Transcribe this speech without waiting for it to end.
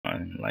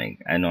Like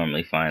I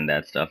normally find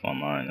that stuff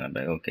online. I'm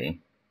like, okay,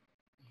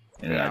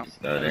 and I Yeah,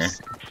 just go I there.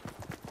 just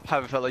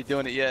haven't felt like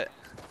doing it yet.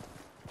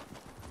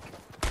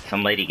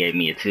 Some lady gave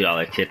me a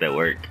 $2 tip at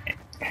work,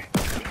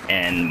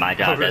 and my Oh,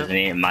 job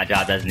really?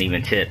 doesn't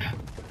even tip.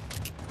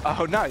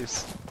 Oh,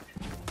 nice.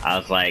 I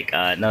was like,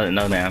 no,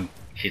 no, ma'am.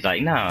 She's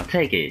like, no,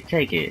 take it,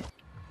 take it.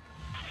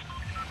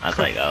 I was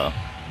like, oh,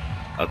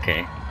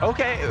 okay.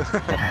 Okay.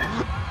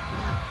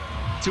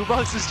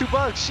 $2 is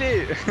 $2,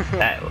 shit.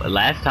 That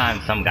last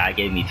time some guy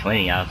gave me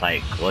 20, I was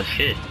like, well,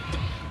 shit.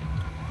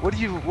 Where do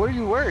you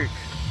work?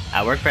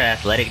 I work for the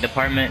athletic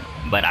department,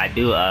 but I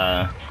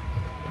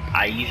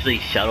usually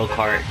shuttle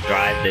cart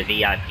drive the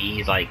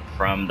VIPs like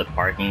from the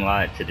parking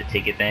lot to the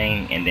ticket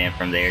thing, and then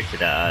from there to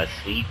the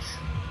suites.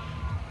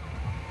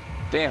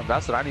 Damn,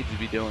 that's what I need to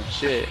be doing.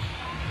 Shit.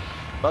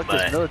 Fuck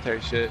this But military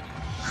shit.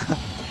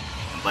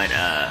 but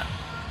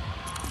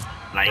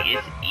like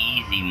it's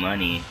easy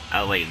money.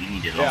 Oh wait, we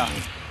need it Yeah.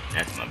 only.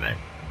 That's my bad.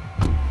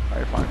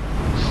 Alright, fine.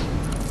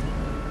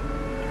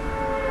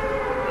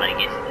 Like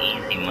it's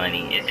easy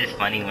money. It's just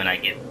funny when I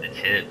get the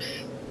tips,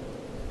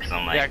 cause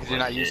I'm like, Yeah, because you're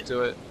well, not shit. used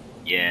to it.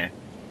 Yeah,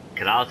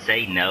 cause I'll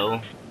say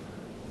no,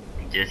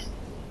 just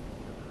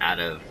out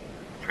of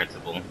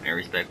principle and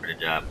respect for the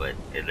job. But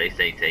if they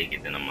say take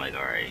it, then I'm like,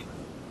 all right.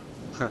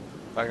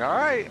 Like,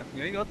 alright,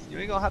 you ain't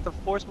gonna have to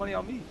force money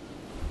on me.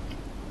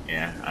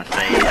 Yeah, I'll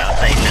say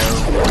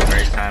no the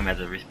first time as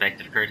a respect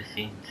of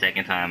courtesy.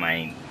 Second time, I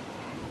ain't.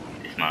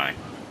 It's mine.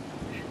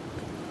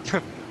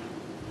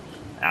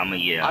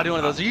 Yeah. I'll do one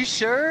of those. Are you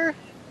sure?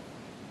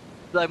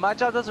 Like, my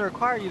job doesn't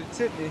require you to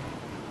tip me.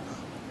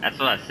 That's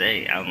what I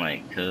say. I'm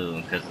like,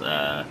 cool, cause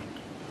I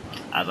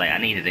was like, I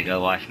needed to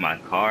go wash my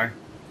car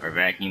or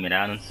vacuum it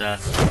out and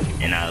stuff,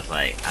 and I was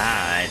like,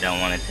 I don't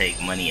want to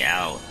take money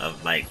out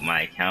of like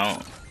my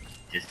account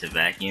just to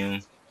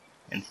vacuum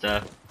and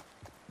stuff,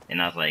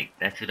 and I was like,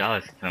 that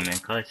 $2 could come in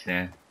clutch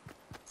then.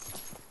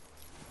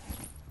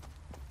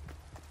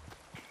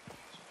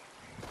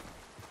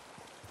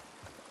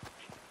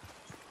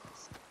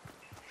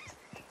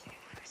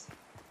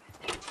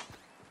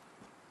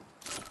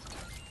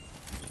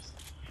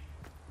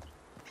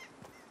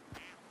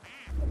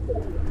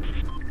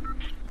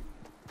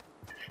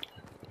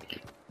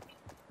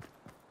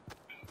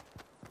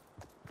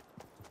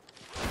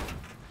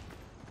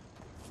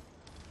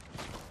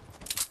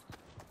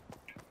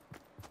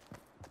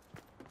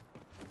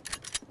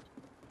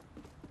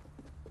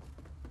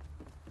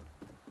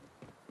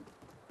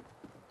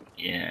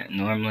 Yeah,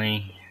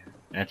 normally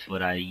that's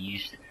what I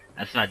used.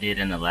 That's what I did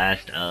in the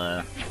last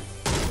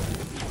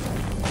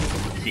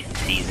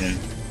season.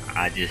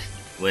 I just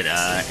would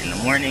in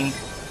the morning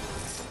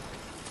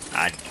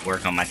I'd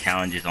work on my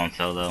challenges on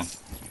solo.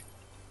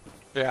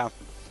 Yeah.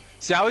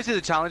 See, I always do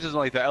the challenges when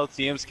like the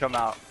LTMs come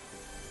out.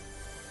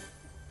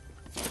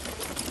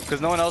 Because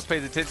no one else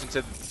pays attention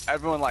to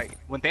everyone. Like,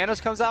 when Thanos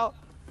comes out,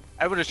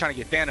 everyone is trying to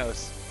get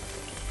Thanos.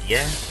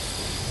 Yeah,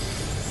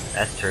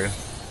 that's true.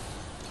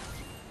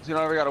 So you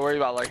don't ever got to worry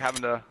about like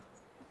having to,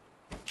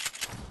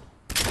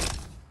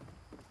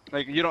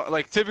 like, you don't,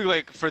 like, typically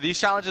like for these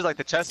challenges, like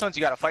the chest ones,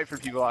 you got to fight for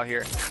people out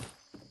here.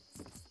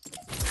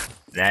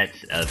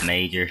 That's a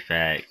major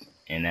fact,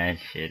 and that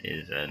shit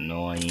is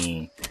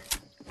annoying.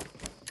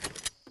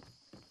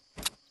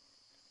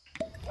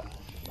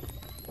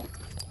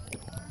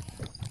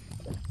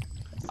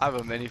 I have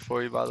a mini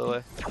for you, by the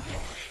way.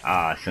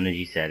 Ah, as soon as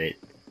you said it.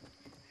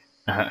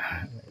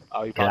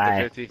 Oh, you popped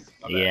the 50?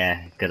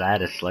 Yeah, cause I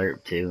had a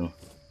slurp too.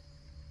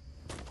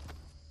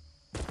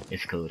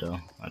 It's cool though.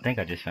 I think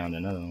I just found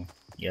another one.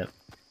 Yep.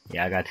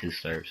 Yeah, I got 2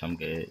 slurps. I'm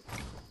good.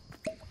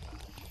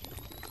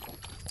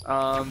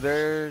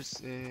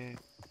 There's a...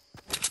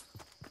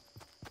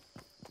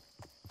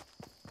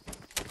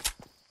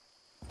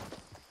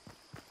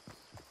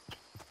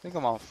 I think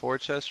I'm on 4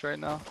 chests right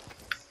now.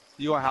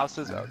 You want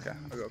houses? Okay,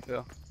 I'll go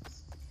pill.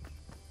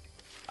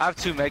 I have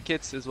 2 med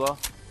kits as well.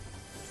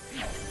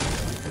 Yeah,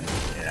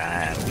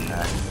 I have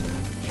nothing.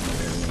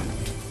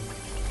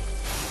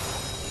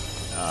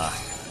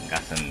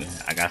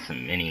 I got some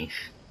minis.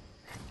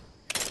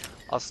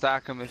 I'll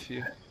stack them if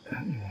you...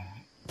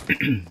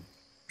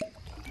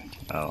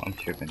 Oh, I'm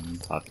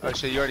tripping. Oh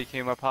shit, you already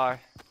came up high.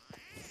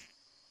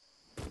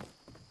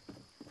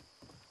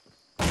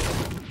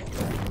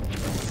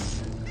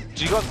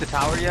 Did you go up the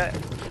tower yet?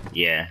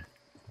 Yeah,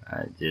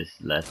 I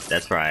just left.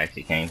 That's where I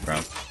actually came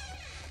from.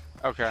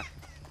 Okay.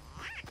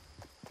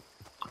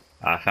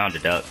 I found a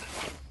duck.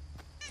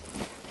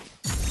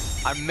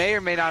 I may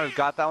or may not have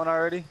got that one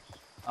already.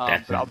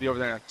 But I'll be over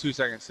there in 2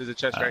 seconds. There's a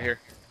chest right here.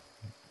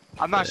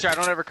 I'm not sure. I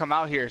don't ever come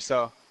out here,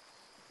 so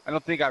I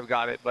don't think I've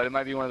got it. But it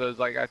might be one of those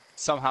like I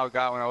somehow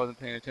got when I wasn't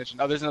paying attention.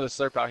 Oh, there's another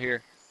slurp out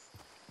here.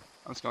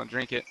 I'm just gonna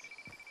drink it.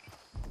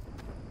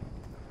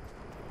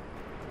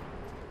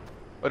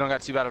 We don't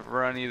got too bad of a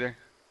run either.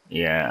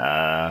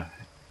 Yeah,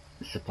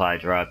 supply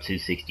drop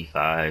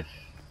 265.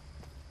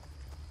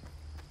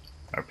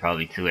 Or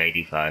probably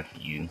 285 for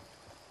you.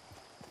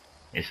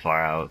 It's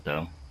far out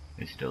though.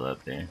 It's still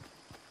up there.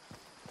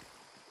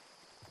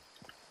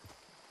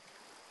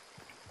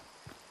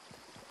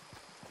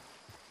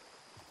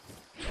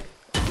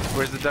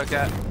 Where's the duck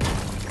at?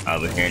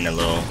 Over here in the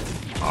little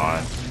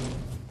pond.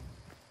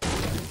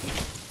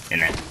 In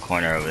that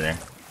corner over there.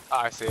 Oh,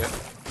 I see it.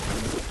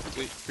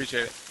 Sweet,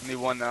 appreciate it. I need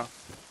one now.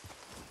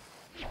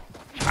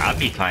 I'll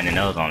be finding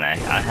those on that.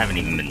 I haven't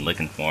even been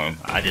looking for them.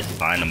 I just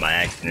find them by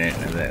accident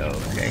and I'm like,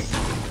 okay.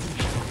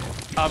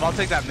 I'll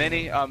take that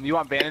mini. You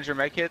want bandage or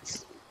med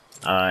kits?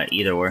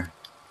 Either or.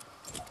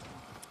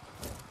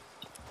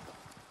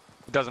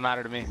 It doesn't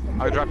matter to me.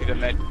 I'll drop you the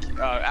med.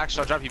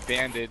 Actually, I'll drop you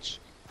bandage.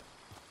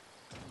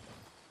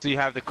 So you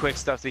have the quick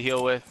stuff to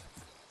heal with.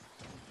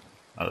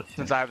 Oh, shit.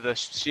 Since I have the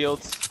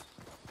shields.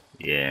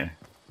 Yeah.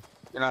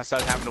 You're not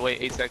stuck having to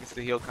wait 8 seconds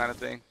to heal kind of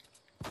thing.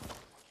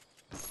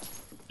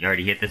 You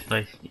already hit this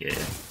place? Yeah.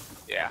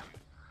 Yeah.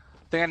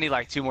 I think I need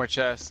like 2 more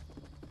chests.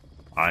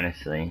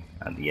 Honestly,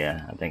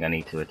 yeah, I think I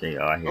need 2 or 3.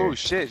 Oh, I hear Oh it.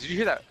 shit, did you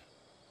hear that?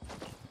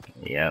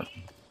 Yep.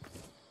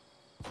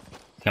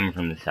 It's coming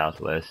from the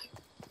southwest.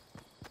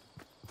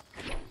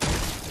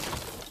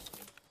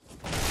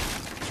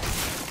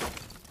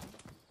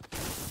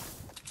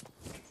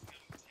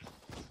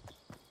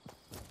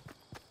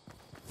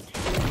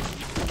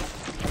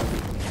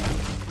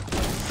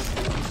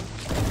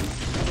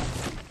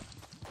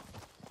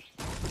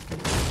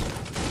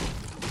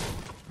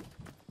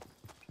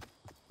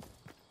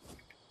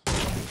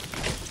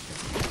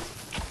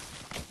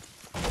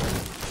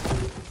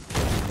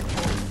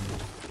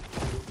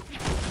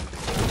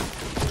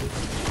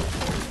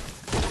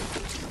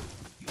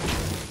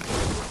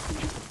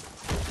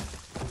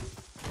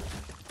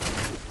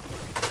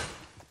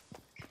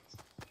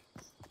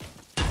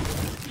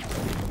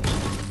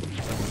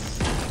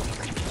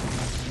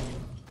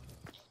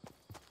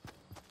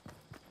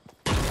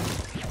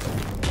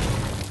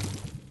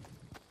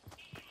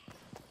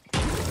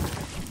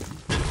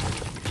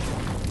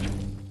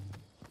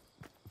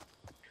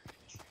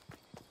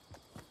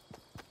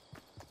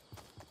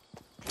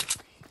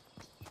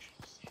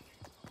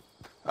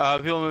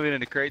 People moving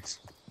into crates.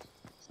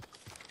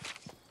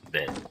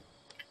 Bet.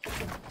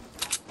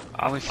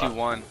 I only see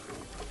one.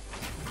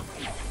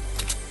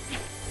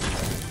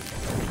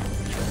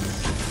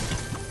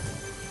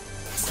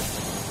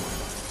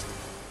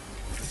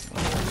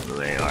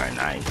 They are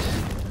nice.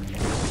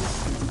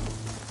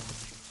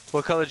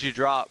 What color did you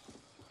drop?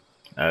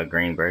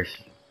 Green burst.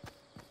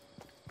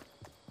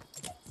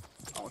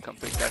 I'm gonna come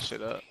pick that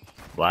shit up.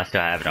 Well, I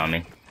still have it on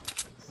me.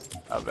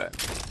 I bet.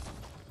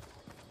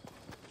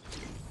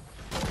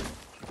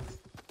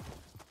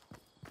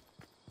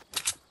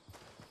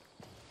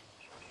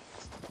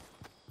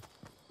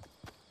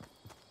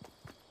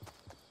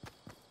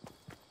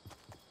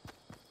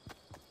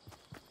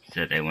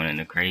 Said they went in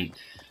the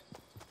crates.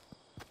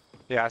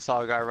 Yeah, I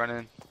saw a guy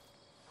running.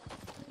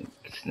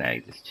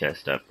 Snag this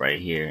chest up right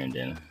here, and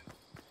then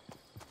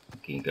we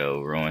can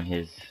go ruin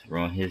his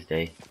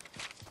day.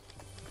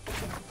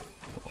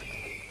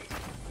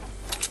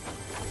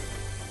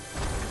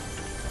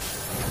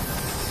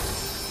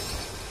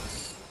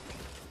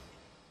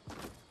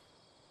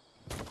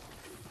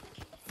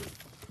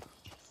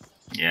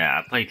 Yeah,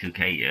 I played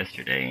 2K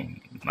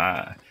yesterday.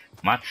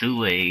 My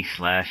two-way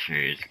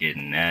slasher is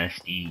getting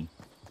nasty.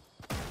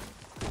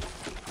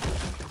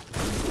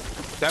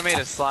 That made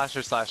a slasher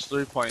 /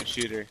 3-point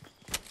shooter.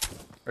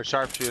 Or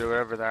sharpshooter,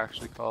 whatever they're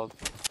actually called.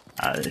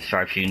 The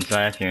sharpshooting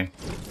slasher.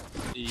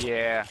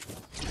 Yeah.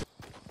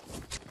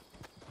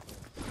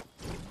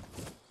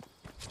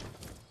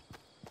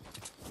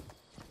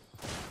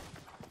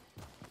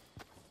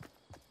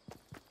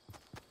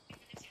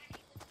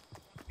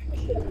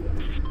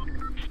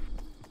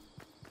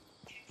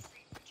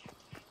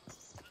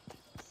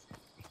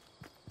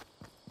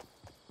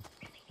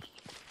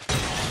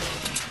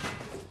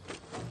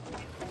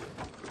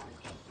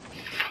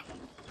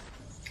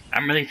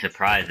 I'm really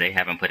surprised they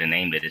haven't put a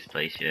name to this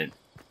place yet.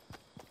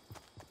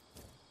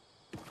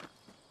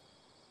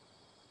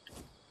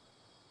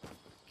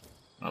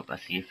 Oh, I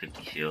see a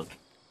 50 shield.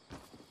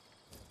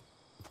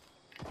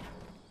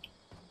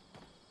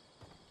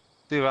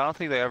 Dude, I don't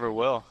think they ever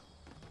will.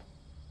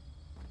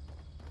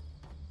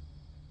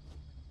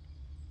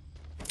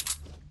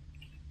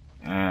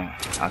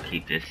 I'll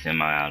keep this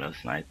semi-auto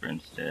sniper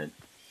instead.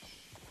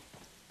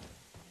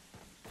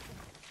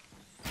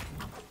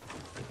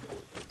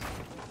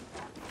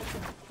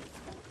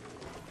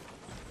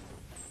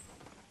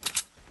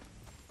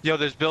 Yo,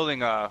 there's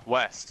building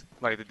west.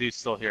 Like the dude's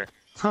still here.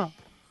 Huh.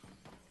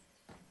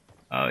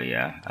 Oh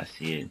yeah, I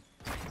see it.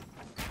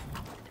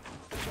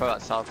 Probably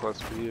that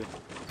southwest for you.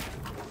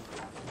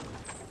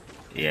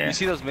 Yeah. You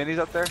see those minis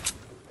up there?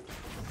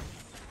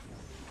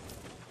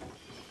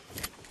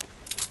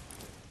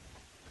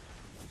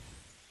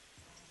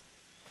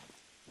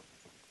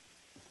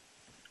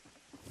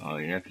 Oh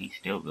yep, he's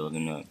still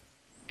building up.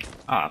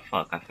 Ah,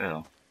 fuck, I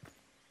fell.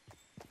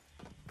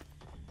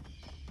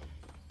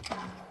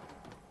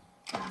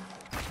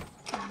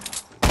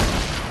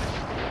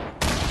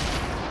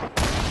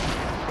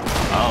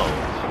 Oh.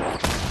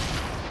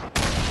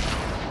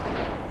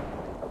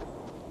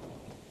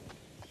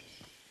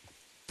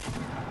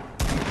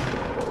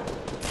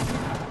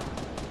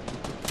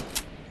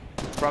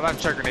 Bro, I'm about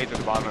to chuck grenades at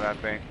the bottom of that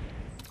thing.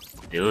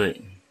 Do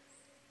it.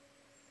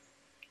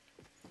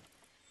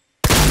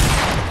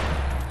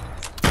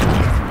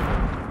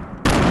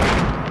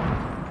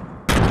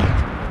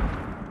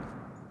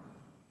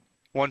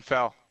 One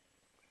fell.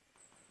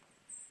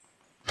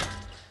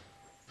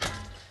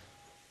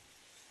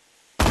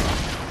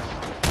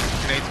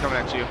 Grenades coming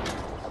at you.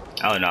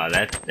 Oh no,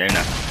 they're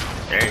not.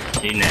 They're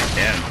shooting at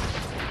them.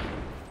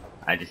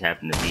 I just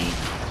happen to be.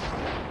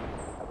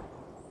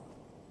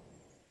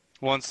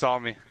 One saw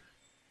me.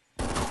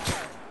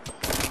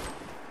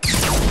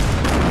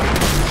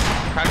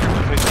 Cracker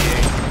for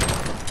 58.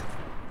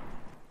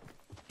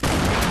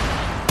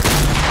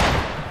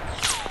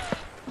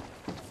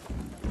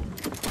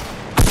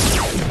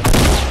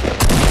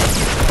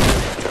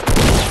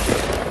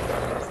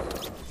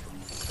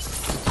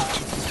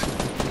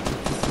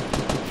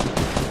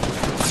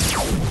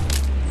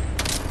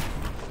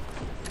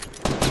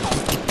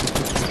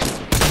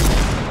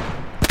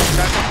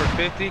 Cracker for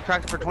 50.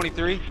 Cracker for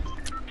 23.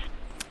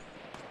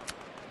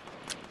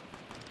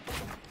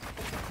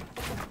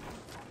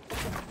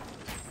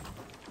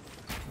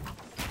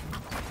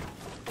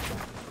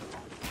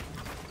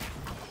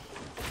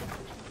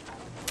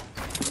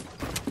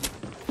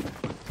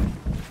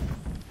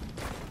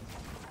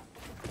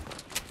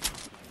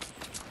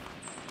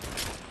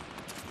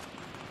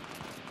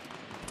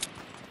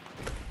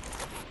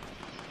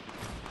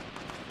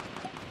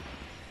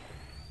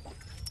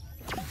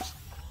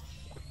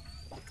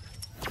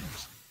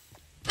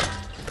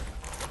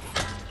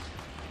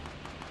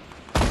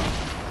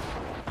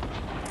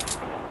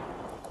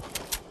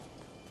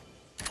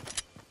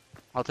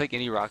 I'll take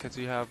any rockets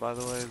you have, by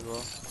the way, as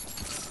well.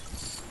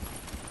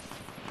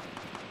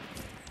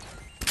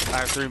 I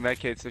have 3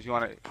 medkits if you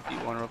want to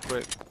eat one real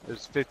quick.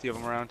 There's 50 of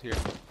them around here.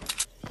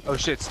 Oh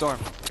shit, storm.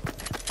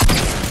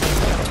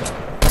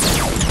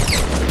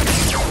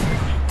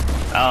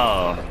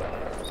 Oh.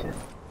 Shit.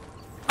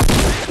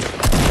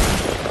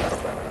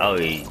 Oh,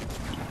 yeah.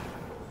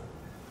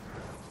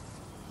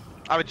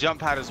 I have a jump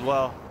pad as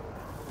well.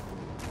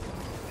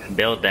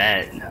 Build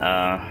that.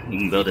 You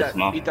can build a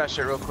small. Eat that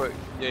shit real quick.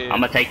 Yeah.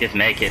 I'm gonna take this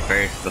med kit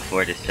first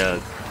before this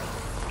chug.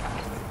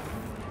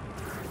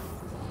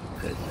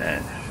 Cause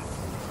that.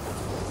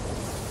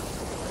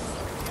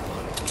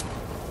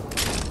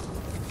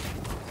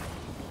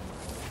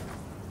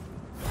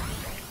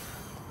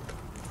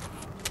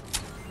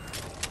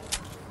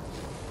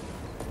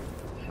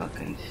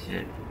 Fucking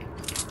shit.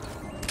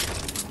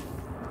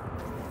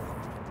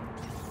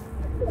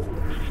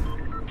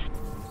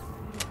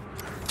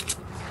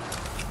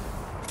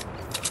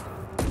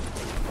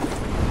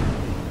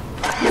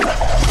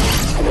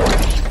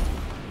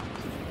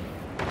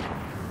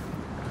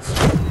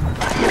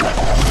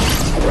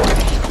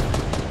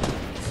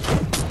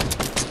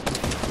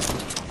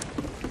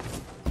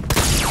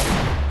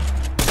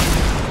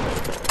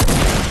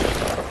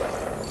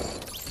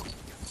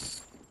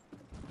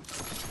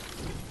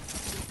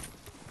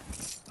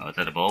 Oh, is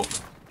that a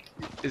bolt?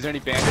 Is there any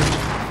bandage?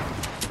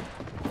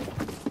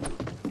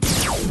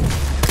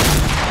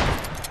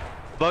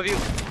 Above you.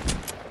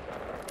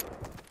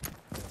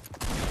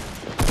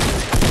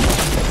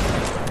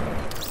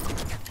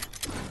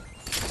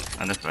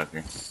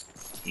 Motherfucker.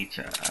 He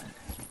tried.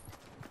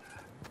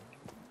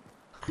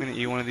 I'm gonna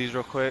eat one of these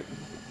real quick.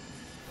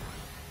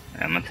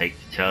 I'm gonna take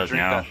the chug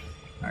Drink now. that.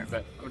 Alright,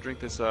 bet. I'm gonna drink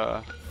this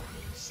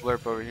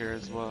slurp over here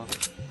as well.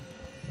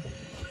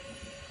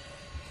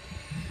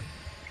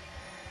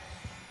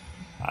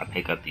 I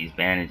pick up these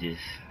bandages.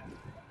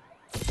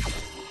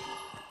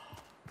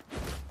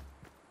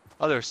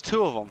 Oh, there's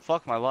 2 of them.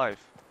 Fuck my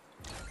life.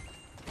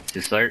 2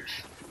 slurps.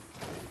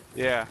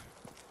 Yeah.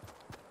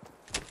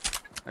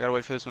 I gotta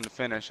wait for this one to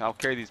finish. I'll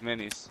carry these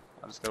minis.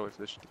 I just gotta wait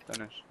for this shit to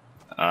finish.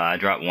 I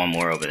dropped one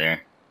more over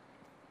there.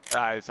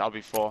 I'll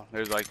be full.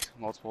 There's like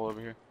multiple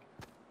over here.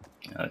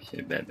 Oh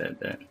shit, bet.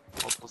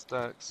 Multiple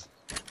stacks.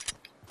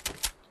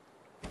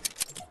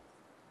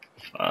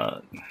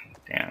 Fuck.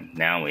 Damn,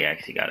 now we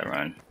actually gotta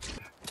run.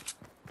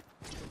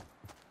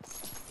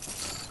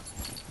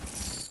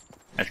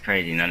 That's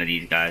crazy, none of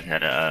these guys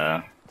had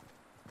a,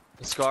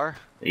 A scar?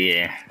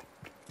 yeah.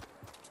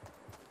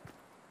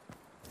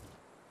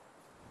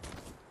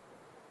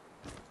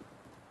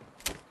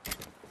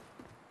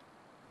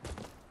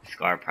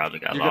 Scar probably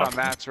got You're good lost. on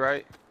mats,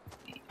 right?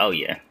 Oh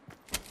yeah.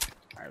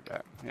 Alright,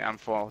 bet. Yeah, I'm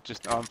full.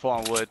 I'm full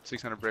on wood.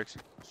 600 bricks.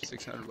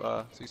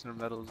 600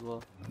 metal as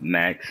well.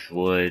 Max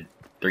wood,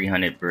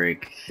 300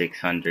 brick,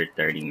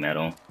 630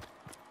 metal.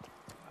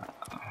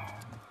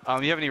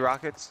 You have any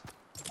rockets?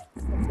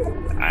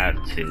 I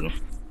have 2.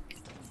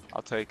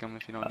 I'll take them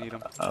if you don't need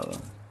them. Oh.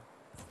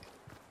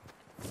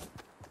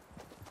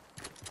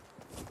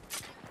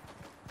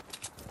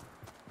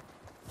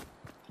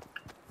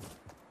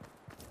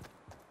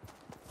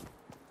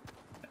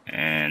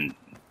 And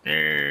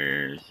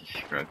there's a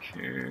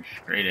structure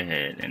straight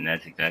ahead, and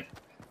that's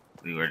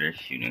exactly where they're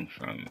shooting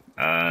from.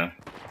 I'd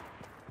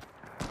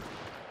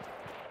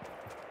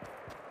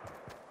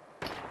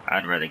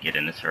rather get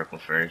in the circle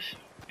first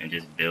and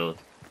just build.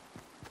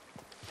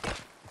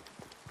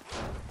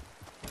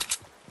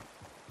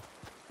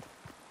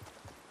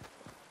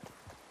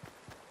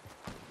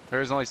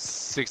 There's only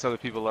 6 other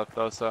people left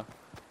though, so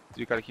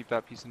you gotta keep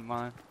that peace in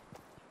mind.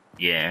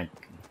 Yeah,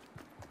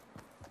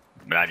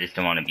 but I just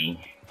don't want to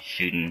be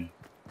shooting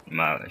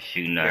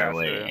our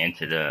way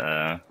into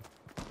the.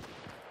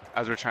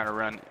 As we're trying to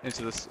run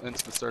into the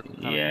circle.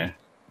 Yeah.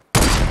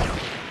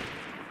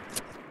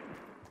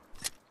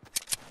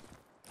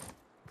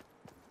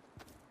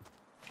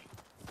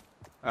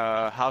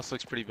 House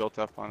looks pretty built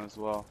up on as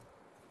well.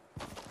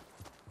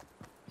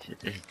 Shit,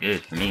 this is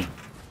good for me.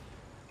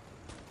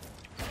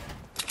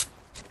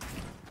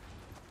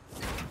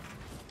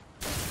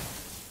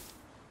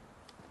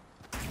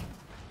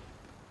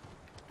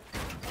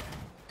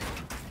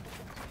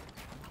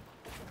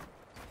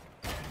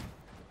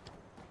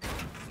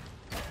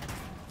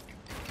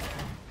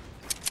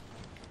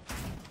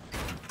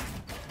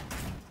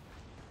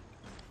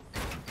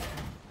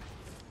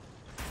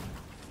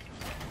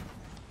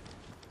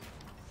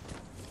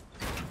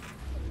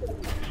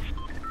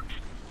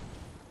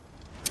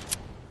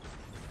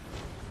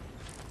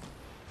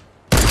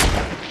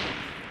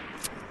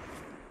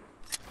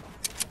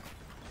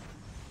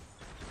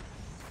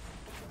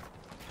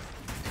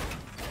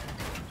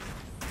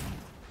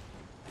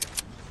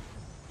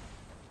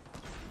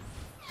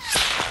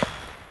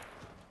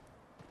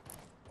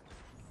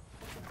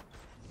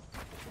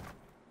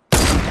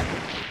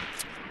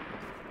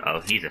 Oh,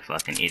 he's a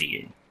fucking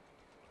idiot.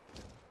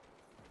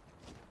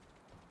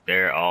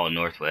 They're all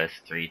northwest,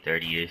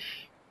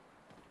 330-ish.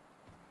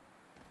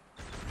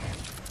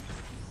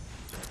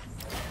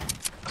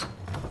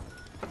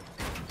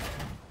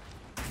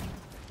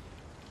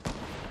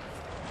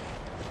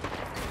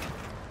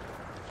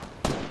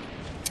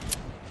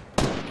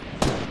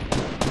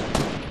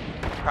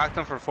 Cracked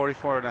him for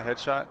 44 and a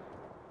headshot.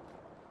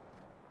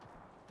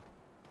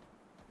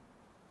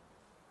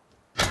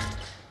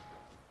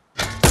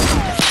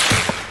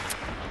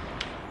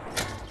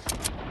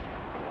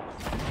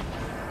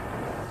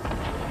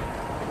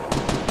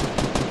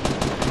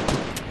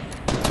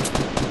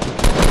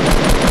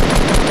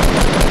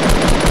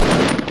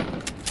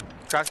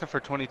 Cracked him for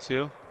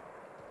 22.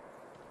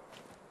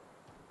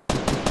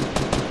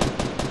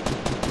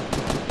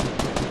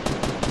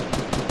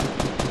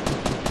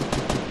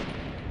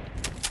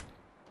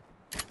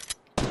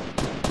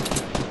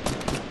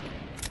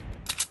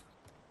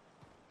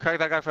 Cracked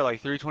that guy for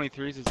like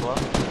 323s as well.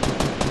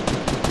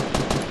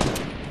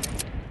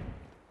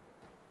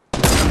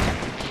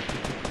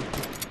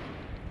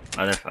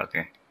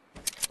 Motherfucker.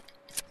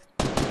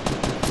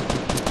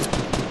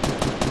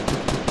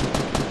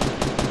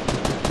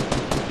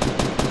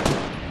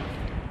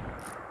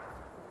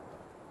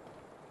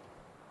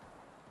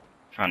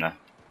 Trying to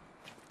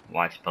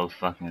watch both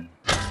fucking.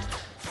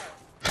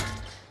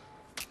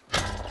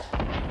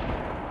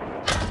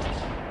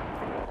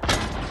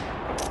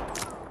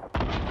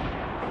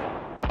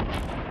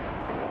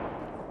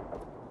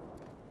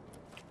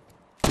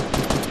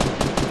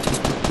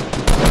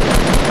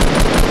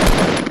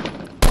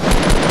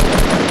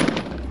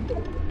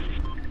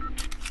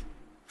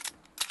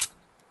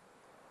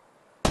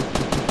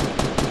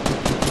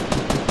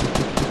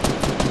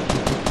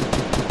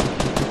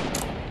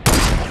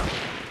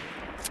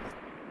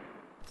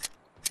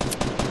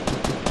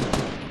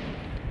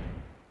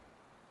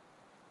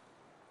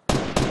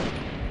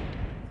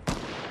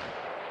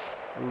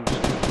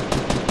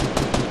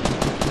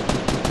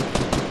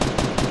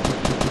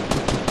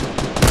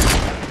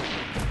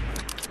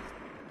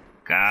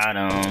 Got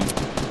him.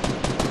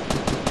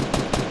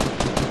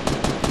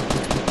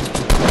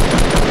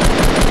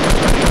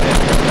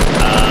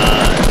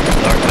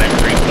 Northwest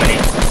 320.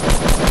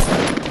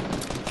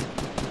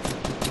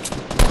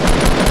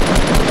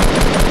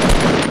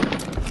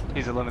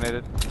 He's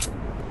eliminated.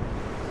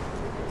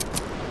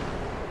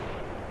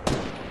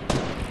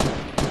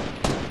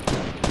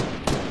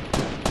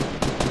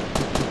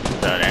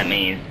 So that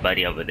means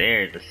buddy over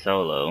there is a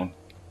solo.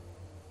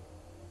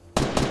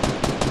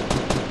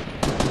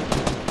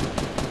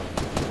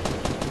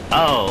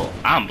 Oh,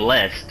 I'm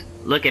blessed.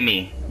 Look at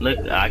me. Look,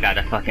 I got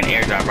a fucking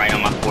airdrop right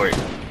on my fort.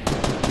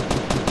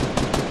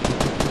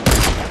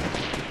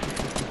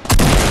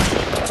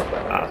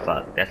 Oh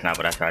fuck, that's not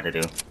what I tried to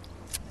do.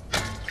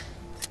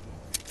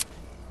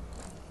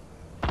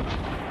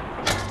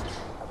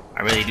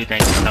 I really do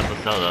think there's a couple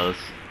solos.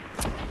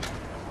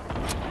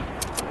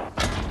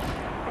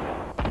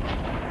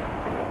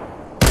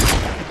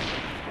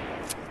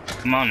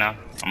 Come on now,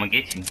 I'm gonna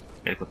get you.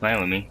 Gotta quit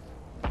playing with me.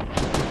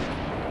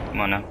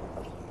 Come on now.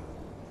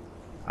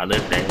 I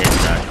live for that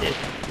headshot shit.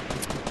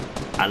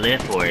 I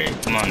live for it.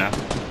 Come on now.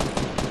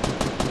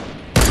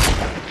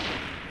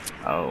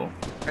 Oh.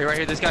 Hey, right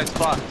here, this guy's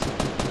fucked.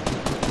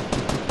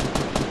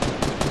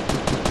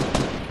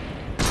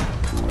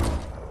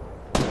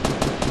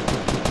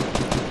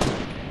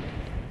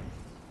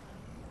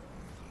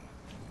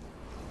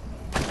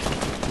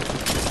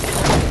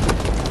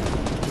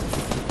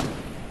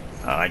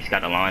 Oh, I just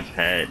got a launch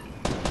pad.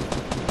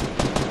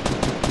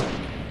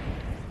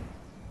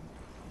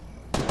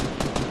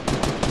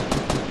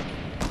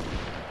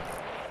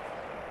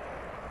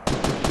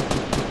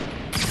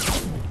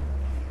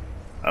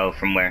 Oh,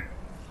 from where?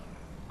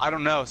 I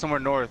don't know,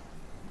 somewhere north.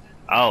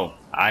 Oh,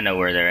 I know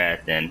where they're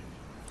at then.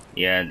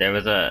 Yeah, there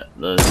was a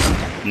little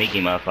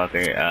sneaky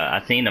motherfucker.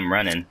 I seen them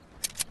running,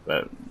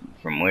 but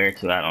from where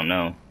to, I don't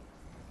know.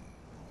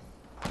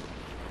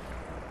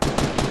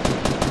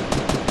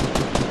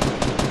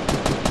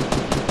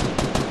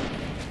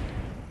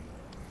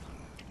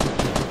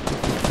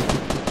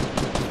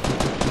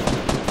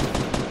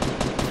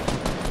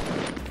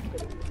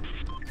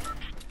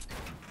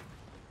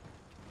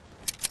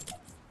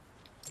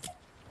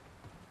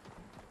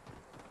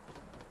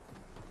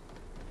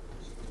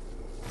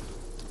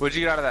 What'd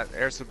you get out of that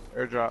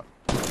airdrop?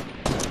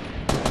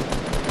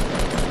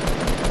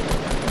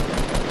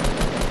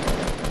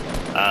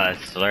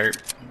 Slurp.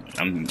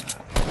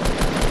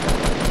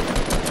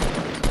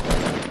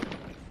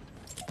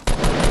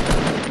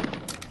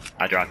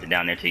 I dropped it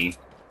down there to you.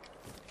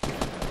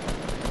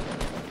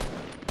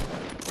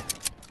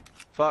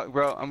 Fuck,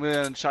 bro, I'm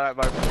getting shot at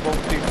by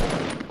both people.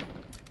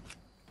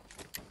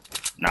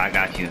 Nah, I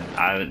got you.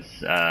 I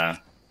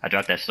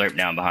dropped that slurp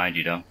down behind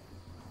you though.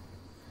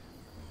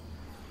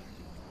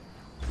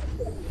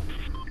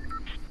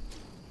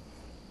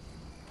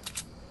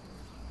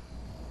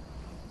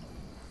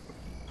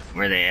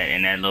 Where they at?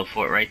 In that little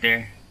fort right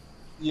there?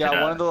 Yeah,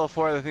 one of the little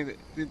fort, I think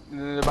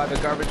they're by the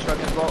garbage truck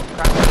as well.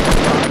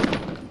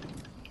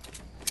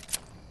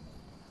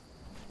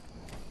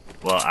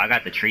 Well, I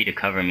got the tree to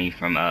cover me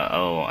from,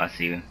 oh, I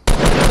see you.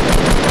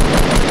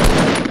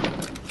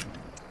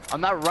 I'm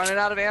not running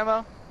out of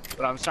ammo,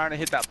 but I'm starting to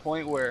hit that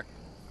point where,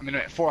 I mean,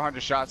 I'm at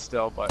 400 shots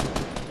still, but...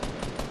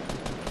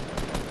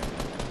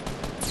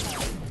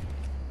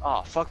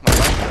 Oh, fuck my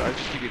life, bro. I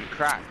just keep getting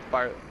cracked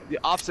by the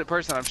opposite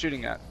person I'm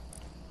shooting at.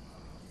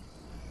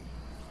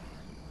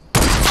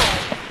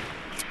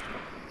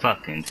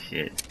 Fucking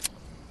shit.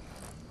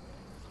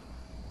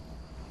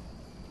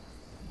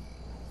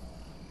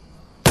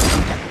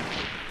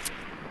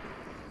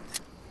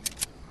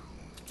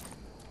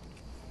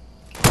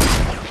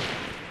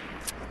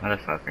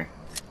 Motherfucker.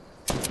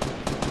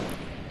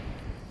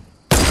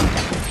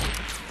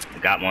 I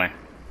got one.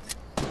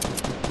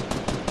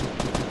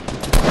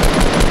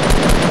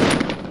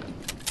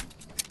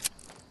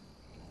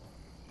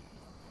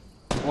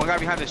 One guy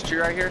behind this tree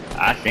right here.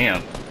 I see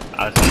him.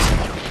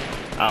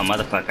 Oh,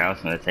 motherfucker, I was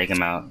gonna take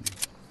him out.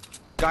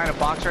 Guy in a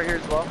box right here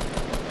as well.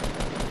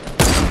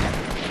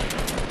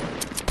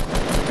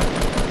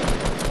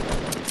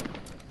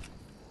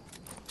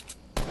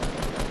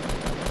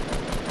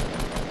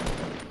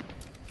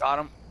 Got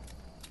him.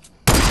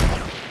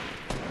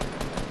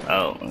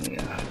 Oh,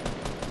 yeah.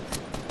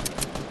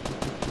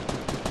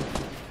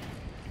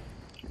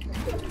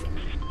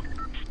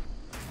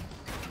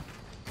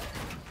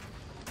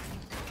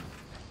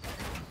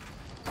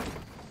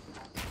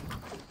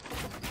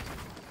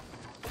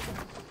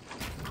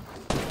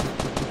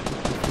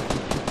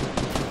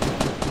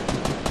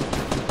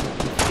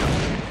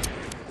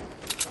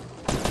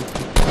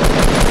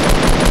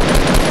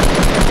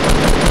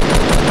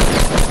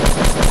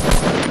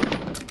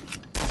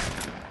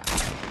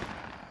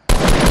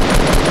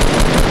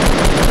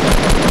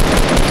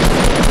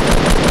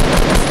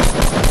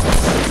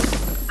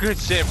 Good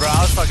shit, bro.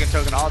 I was fucking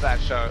choking all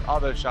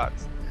those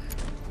shots.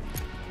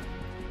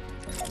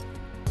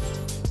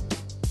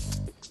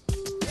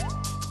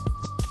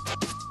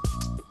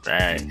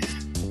 Thanks.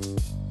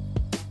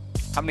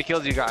 How many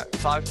kills you got?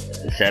 5?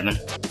 7.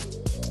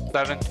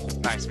 7?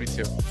 Nice, me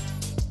too.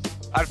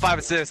 I had 5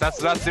 assists. That's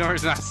the only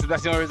reason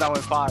that's the only reason I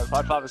went 5. I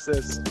had 5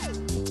 assists.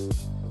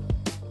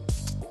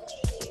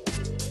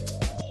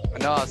 I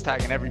know I was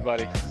tagging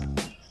everybody.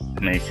 How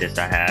many assists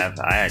I have?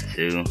 I had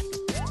 2.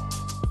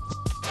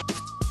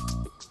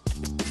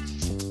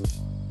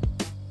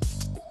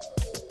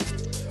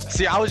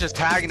 See, I was just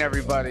tagging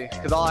everybody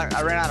because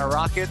I ran out of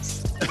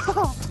rockets.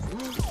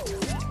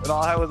 And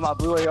all I had was my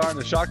blue AR and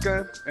the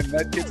shotgun and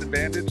med kits and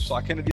bandage, so I couldn't